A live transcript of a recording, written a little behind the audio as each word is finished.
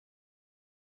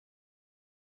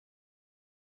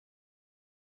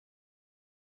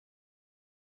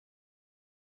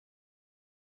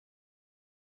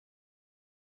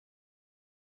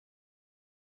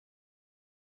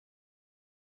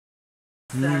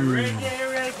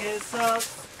Reggae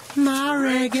sauce. My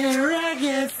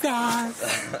reggae sauce.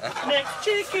 Next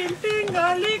chicken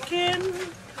finger licking.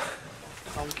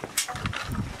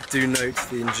 Do note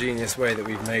the ingenious way that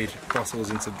we've made Brussels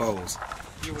into bowls.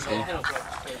 See?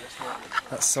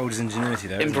 That's soldier's ingenuity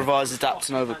there. Improvise, adapt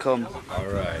and overcome.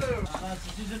 Alright.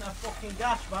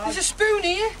 There's a spoon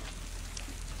here.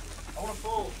 I want to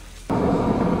fall.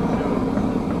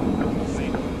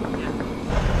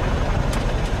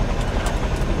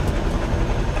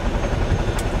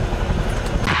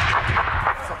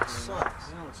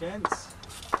 Gents,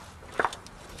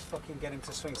 just fucking get him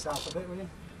to swing south a bit, will you?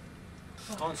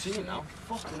 Can't see it now.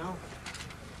 Fucking hell.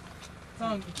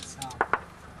 Don't get it south.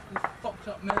 This fucked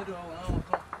up murder hole and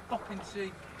I can't fucking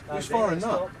see. Who's firing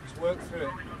that? Just work through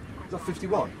it. Is that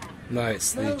 51? No,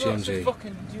 it's the No, that's a GMG.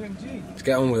 fucking GMG. Let's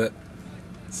get on with it.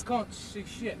 I can't see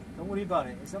shit. Don't worry about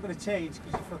it. It's not going to change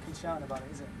because you're fucking shouting about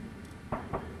it, is it?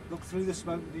 Look through the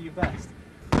smoke and do your best.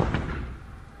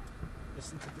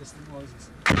 Listen to distant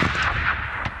noises.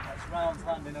 That's rounds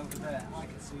landing over there. I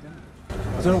can see them. I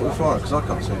don't know what we're firing because I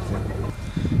can't see anything.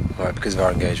 Right, because of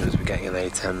our engagements, we're getting an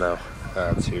A-10 now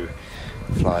to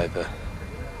fly over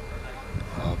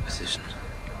our position.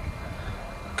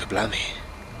 Kablammy.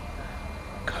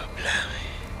 Kablammy.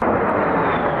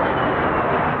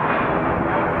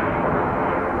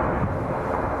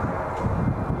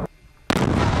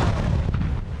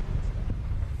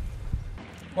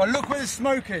 Well, look where the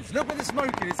smoke is. Look where the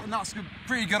smoke is, and that's a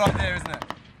pretty good idea, isn't it?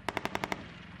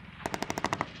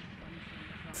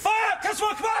 Fire! Catch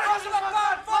one, come on!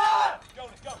 Fire! Go,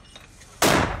 let's go.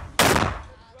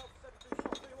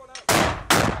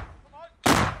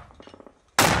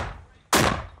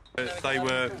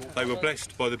 They were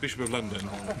blessed by the Bishop of London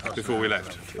before we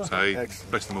left, so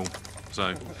bless them all. So,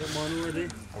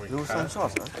 You're all the same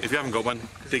size, though? if you haven't got one,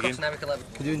 dig in.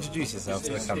 Could you introduce yourself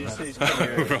to the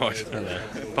camera?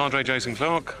 Right. Padre Jason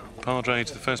Clark, Padre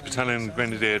to the 1st Battalion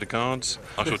Grenadier de Guards.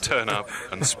 I shall turn up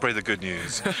and spread the good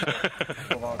news.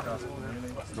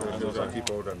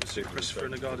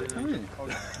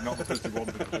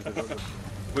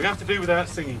 We have to do without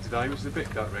singing today, which is a bit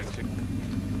gut-wrenching.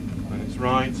 And it's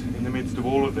right in the midst of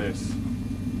all of this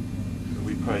that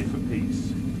we pray for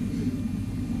peace.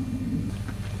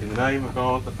 In the name of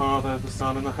God, the Father, the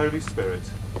Son and the Holy Spirit.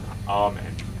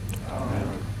 Amen.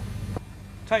 Amen.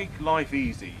 Take life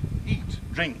easy, eat,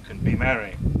 drink and be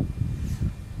merry.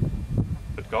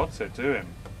 But God said to him,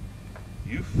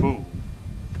 "You fool,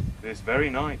 this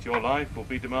very night your life will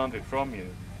be demanded from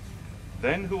you.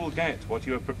 Then who will get what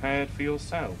you have prepared for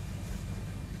yourself?"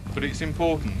 But it's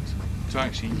important to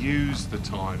actually use the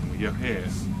time you're here.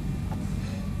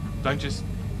 Don't just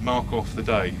mark off the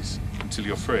days until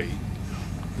you're free.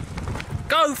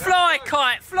 Go fly,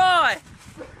 kite, fly!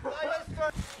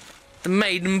 The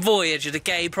maiden voyage of the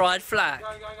gay pride flag.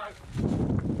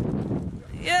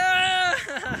 Yeah!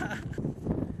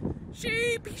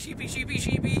 Sheepy, sheepy, sheepy,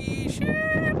 sheepy, sheep!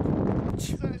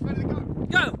 Sir, it's ready to go.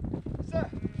 Go! Sir.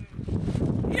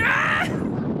 Yeah!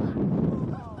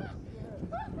 Oh, yeah.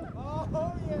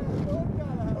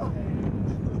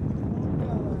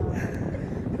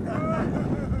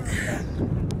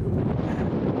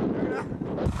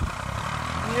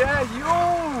 Yeah,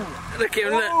 yo! Look at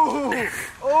him, look.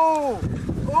 Oh!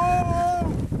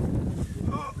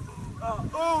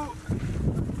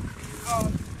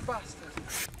 Oh, bastard.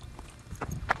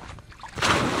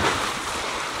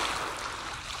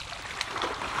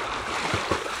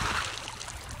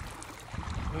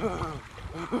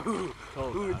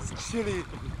 Oh, it's chilly.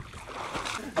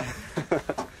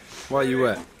 Why are you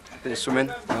wet? Been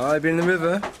swimming. Oh, I've been in the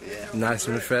river. Yeah. Nice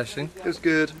and refreshing. It was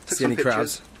good. Took See some any pictures.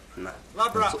 crabs? No.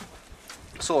 Lab rat.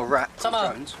 Saw a rat.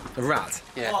 Jones. A rat?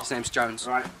 Yeah, his name's Jones.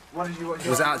 Right, what did you want?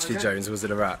 Was it actually Jones or was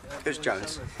it a rat? It was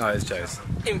Jones. Oh, it's Jones.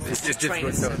 It's just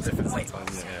difficult to tell the difference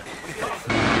sometimes, isn't it?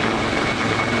 Yeah.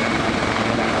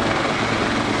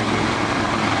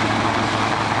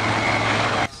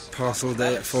 Parcel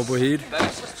day at Fort Boheed.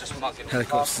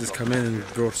 Helicopters come in and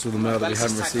brought us all the mail that we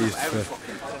haven't received for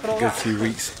a good few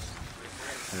weeks.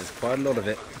 And there's quite a lot of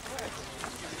it.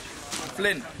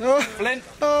 Flint. Oh, Flint.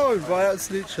 oh, by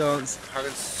absolute chance.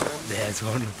 There's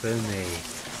one for me.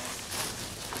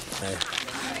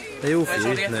 They all for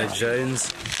you. No,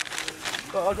 Jones,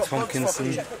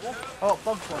 Tompkinson.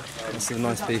 Lots of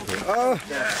nice people. Oh,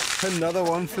 another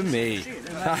one for me.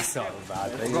 That's not a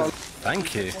bad thing.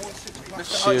 Thank you.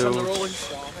 Shield.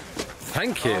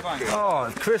 Thank you. Oh,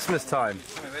 it's Christmas time.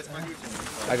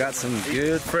 I got some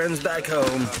good friends back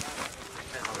home.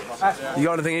 You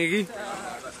got anything, Iggy?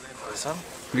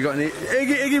 You got any?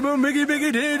 Iggy, Iggy, boom, Iggy,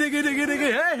 Biggy, Diggy, Diggy,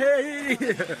 Diggy, hey,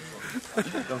 hey.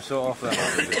 I'm sort off that.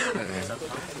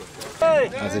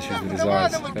 Has issues with his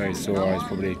eyes, very sore eyes,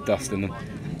 probably dust in them.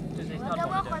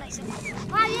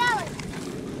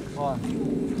 1,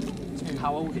 2.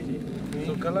 How old is he?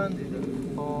 3,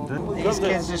 4. These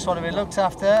kids just want to be looked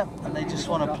after, and they just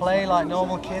want to play like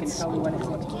normal kids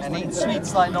and eat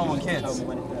sweets like normal kids.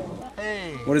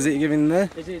 Hey. What is it you're giving them there?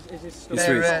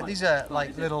 These are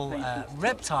like little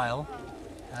reptile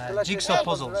jigsaw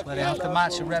puzzles where they have to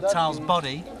match a reptile's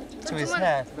body to his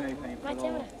head.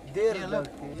 Here, look.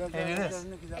 Here it is.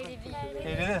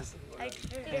 Here it is. Here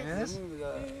it is. Here it is.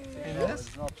 Here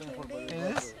it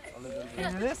is. Here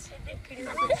it is.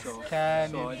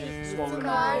 Can you do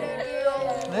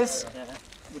this?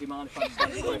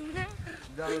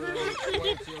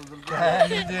 Can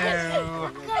you do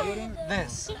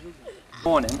this?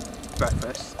 Morning,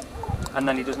 breakfast, and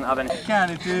then he doesn't have any.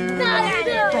 Can you do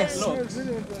this?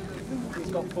 He's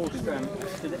got full strength.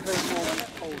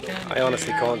 I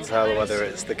honestly can't tell whether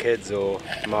it's the kids or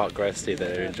Mark Gresty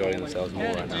that are enjoying themselves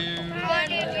more right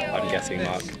now. I'm guessing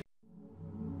Mark.